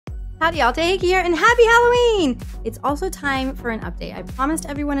Howdy y'all, Tahiki here, and happy Halloween! It's also time for an update. I promised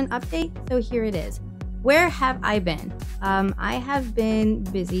everyone an update, so here it is. Where have I been? I have been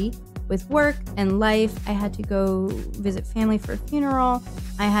busy with work and life. I had to go visit family for a funeral.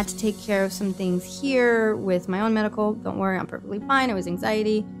 I had to take care of some things here with my own medical. Don't worry, I'm perfectly fine. It was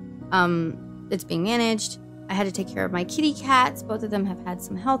anxiety. It's being managed. I had to take care of my kitty cats. Both of them have had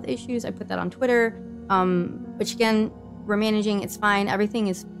some health issues. I put that on Twitter, which again, we're managing. It's fine. Everything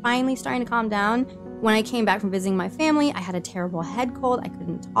is finally starting to calm down. When I came back from visiting my family, I had a terrible head cold. I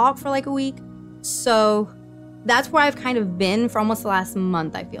couldn't talk for like a week. So that's where I've kind of been for almost the last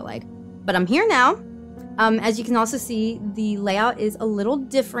month, I feel like. But I'm here now. As you can also see, the layout is a little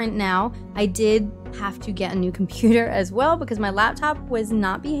different now. I did have to get a new computer as well because my laptop was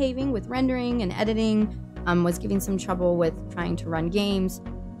not behaving with rendering and editing, was giving some trouble with trying to run games.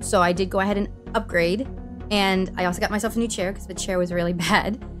 So I did go ahead and upgrade. And I also got myself a new chair because the chair was really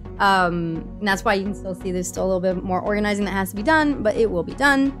bad. And that's why you can still see there's still a little bit more organizing that has to be done, but it will be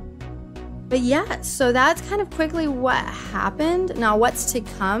done. But yeah, so that's kind of quickly what happened. Now what's to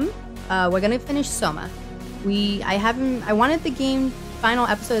come? We're gonna finish Soma. I wanted the final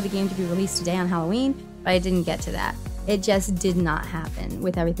episode of the game to be released today on Halloween, but I didn't get to that. It just did not happen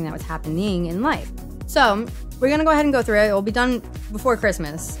with everything that was happening in life. So we're gonna go ahead and go through it. It will be done before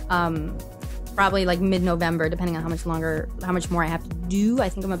Christmas. Probably like mid-November, depending on how much more I have to do. I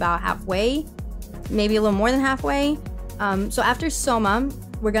think I'm about halfway, maybe a little more than halfway. So after Soma,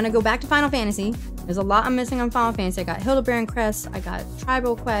 we're gonna go back to Final Fantasy. There's a lot I'm missing on Final Fantasy. I got Hildebrand quests, I got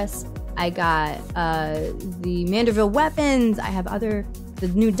tribal quests, I got the Manderville weapons, I have the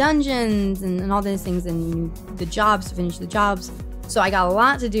new dungeons and all these things, and the jobs to finish the jobs. So I got a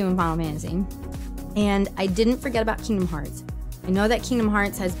lot to do in Final Fantasy. And I didn't forget about Kingdom Hearts. I know that Kingdom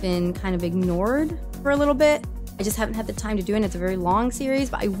Hearts has been kind of ignored for a little bit. I just haven't had the time to do it. It's a very long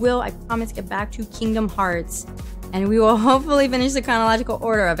series, but I promise, get back to Kingdom Hearts, and we will hopefully finish the chronological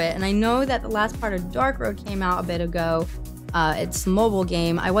order of it. And I know that the last part of Dark Road came out a bit ago. It's a mobile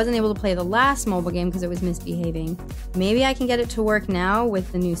game. I wasn't able to play the last mobile game because it was misbehaving. Maybe I can get it to work now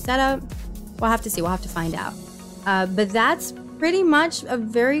with the new setup. We'll have to see. We'll have to find out. But that's pretty much a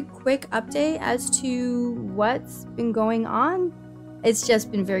very quick update as to what's been going on. It's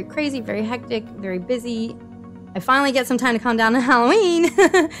just been very crazy, very hectic, very busy. I finally get some time to calm down on Halloween.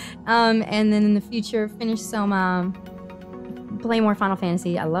 And then in the future, finish Soma, play more Final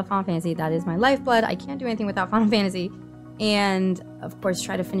Fantasy. I love Final Fantasy. That is my lifeblood. I can't do anything without Final Fantasy. And of course,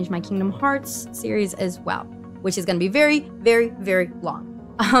 try to finish my Kingdom Hearts series as well, which is going to be very, very, very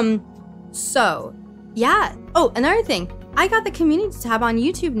long. So yeah. Oh, another thing. I got the community tab on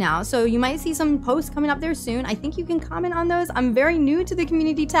YouTube now, so you might see some posts coming up there soon. I think you can comment on those. I'm very new to the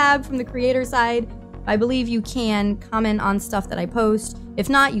community tab from the creator side. I believe you can comment on stuff that I post. If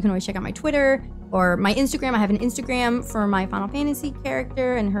not, you can always check out my Twitter or my Instagram. I have an Instagram for my Final Fantasy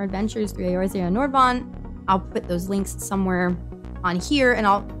character and her adventures through Eorzea Nordvon. I'll put those links somewhere on here, and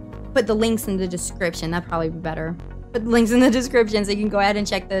I'll put the links in the description. That'd probably be better. Put the links in the description so you can go ahead and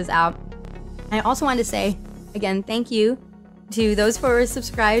check those out. I also wanted to say, again, thank you to those who are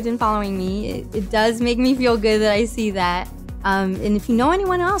subscribed and following me. It does make me feel good that I see that. And if you know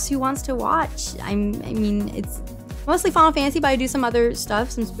anyone else who wants to watch, I mean, it's mostly Final Fantasy, but I do some other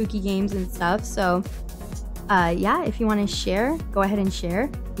stuff, some spooky games and stuff. So yeah, if you want to share, go ahead and share.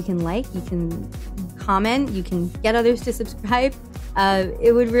 You can like, you can comment, you can get others to subscribe.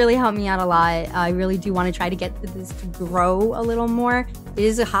 It would really help me out a lot. I really do want to try to get this to grow a little more. It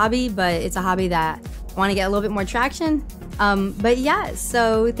is a hobby, but it's a hobby that I want to get a little bit more traction. But yeah,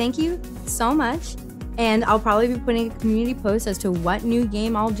 so thank you so much. And I'll probably be putting a community post as to what new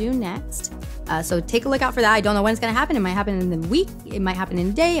game I'll do next. So take a look out for that. I don't know when it's going to happen. It might happen in a week. It might happen in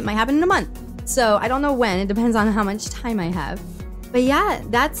a day. It might happen in a month. So I don't know when. It depends on how much time I have. But yeah,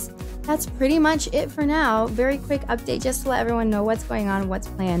 that's pretty much it for now. Very quick update just to let everyone know what's going on, what's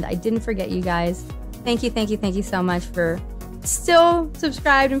planned. I didn't forget you guys. Thank you so much for still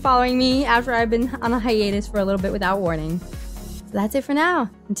subscribed and following me after I've been on a hiatus for a little bit without warning. So that's it for now.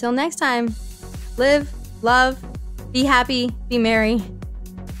 Until next time, live, love, be happy, be merry.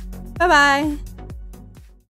 Bye-bye.